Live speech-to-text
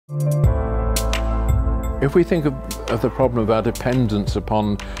If we think of the problem of our dependence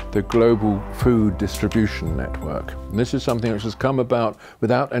upon the global food distribution network, and this is something which has come about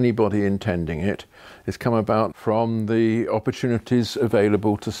without anybody intending it. It's come about from the opportunities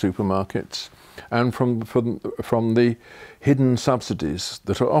available to supermarkets and from the hidden subsidies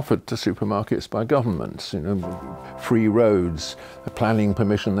that are offered to supermarkets by governments, free roads, a planning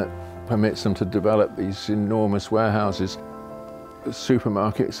permission that permits them to develop these enormous warehouses.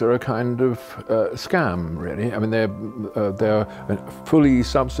 Supermarkets are a kind of scam, really. I mean, they're a fully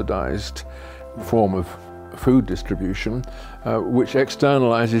subsidised form of food distribution, which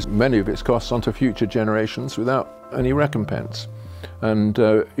externalises many of its costs onto future generations without any recompense. And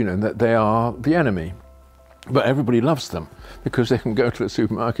that they are the enemy. But everybody loves them because they can go to the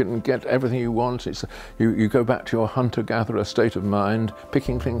supermarket and get everything you want. You go back to your hunter-gatherer state of mind,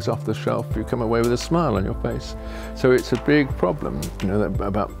 picking things off the shelf. You come away with a smile on your face. So it's a big problem,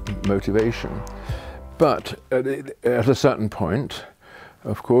 about motivation. But at a certain point,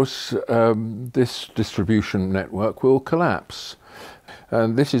 of course, this distribution network will collapse.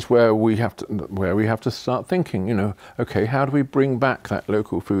 And this is where we have to start thinking. Okay, how do we bring back that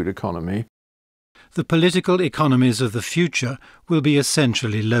local food economy? The political economies of the future will be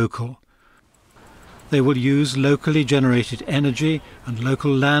essentially local. They will use locally generated energy and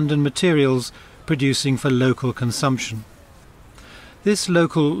local land and materials, producing for local consumption. This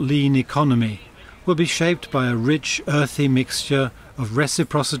local lean economy will be shaped by a rich, earthy mixture of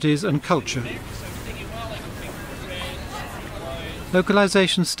reciprocities and culture.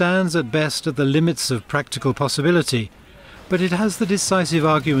 Localization stands at best at the limits of practical possibility, but it has the decisive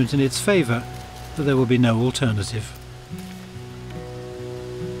argument in its favour that there will be no alternative.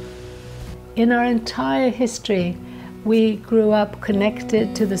 In our entire history, we grew up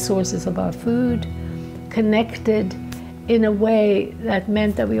connected to the sources of our food, connected in a way that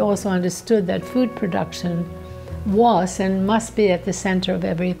meant that we also understood that food production was and must be at the center of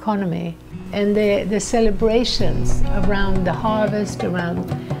every economy. And the celebrations around the harvest, around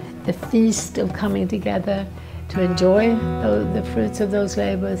the feast of coming together to enjoy the fruits of those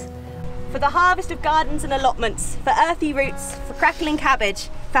labors. For the harvest of gardens and allotments, for earthy roots, for crackling cabbage,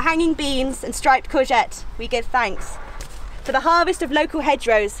 for hanging beans and striped courgette, we give thanks. For the harvest of local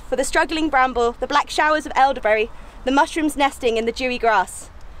hedgerows, for the struggling bramble, the black showers of elderberry, the mushrooms nesting in the dewy grass.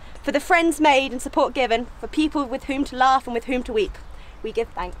 For the friends made and support given, for people with whom to laugh and with whom to weep, we give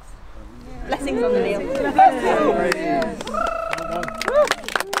thanks. Blessings on the meal.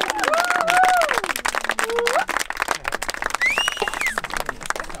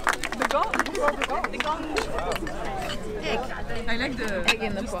 I like the egg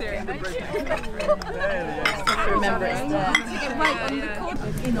in the pot.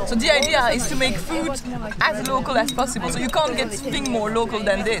 So the idea is to make food as local as possible. So you can't get thing more local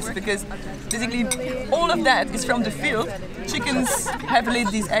than this, because basically all of that is from the field. Chickens have laid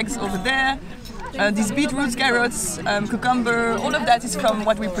these eggs over there. These beetroots, carrots, cucumber, all of that is from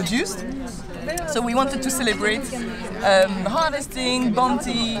what we produced. So we wanted to celebrate harvesting,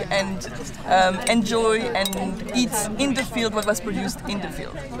 bounty, and enjoy and eat in the field what was produced in the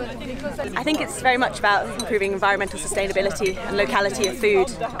field. I think it's very much about improving environmental sustainability and locality of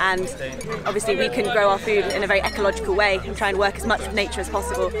food, and obviously we can grow our food in a very ecological way and try and work as much with nature as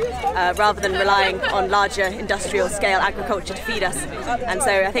possible rather than relying on larger industrial scale agriculture to feed us. And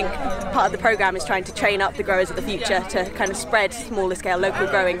so I think part of the programme is trying to train up the growers of the future to kind of spread smaller scale local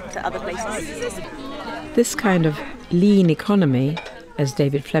growing to other places. This kind of lean economy, as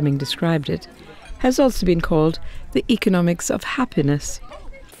David Fleming described it, has also been called the economics of happiness.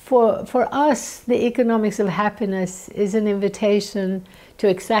 For us, the economics of happiness is an invitation to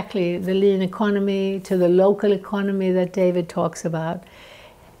exactly the lean economy, to the local economy that David talks about.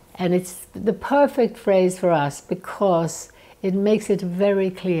 And it's the perfect phrase for us because it makes it very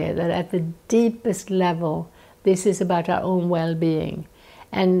clear that at the deepest level, this is about our own well-being.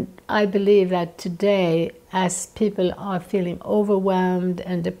 And I believe that today, as people are feeling overwhelmed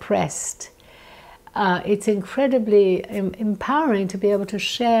and depressed, it's incredibly empowering to be able to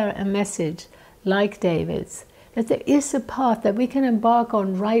share a message like David's, that there is a path that we can embark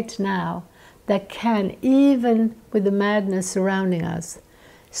on right now that can, even with the madness surrounding us,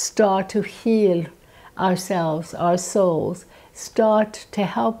 start to heal ourselves, our souls, start to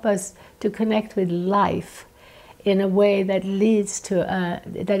help us to connect with life in a way that leads to,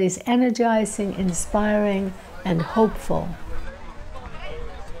 that is energizing, inspiring, and hopeful.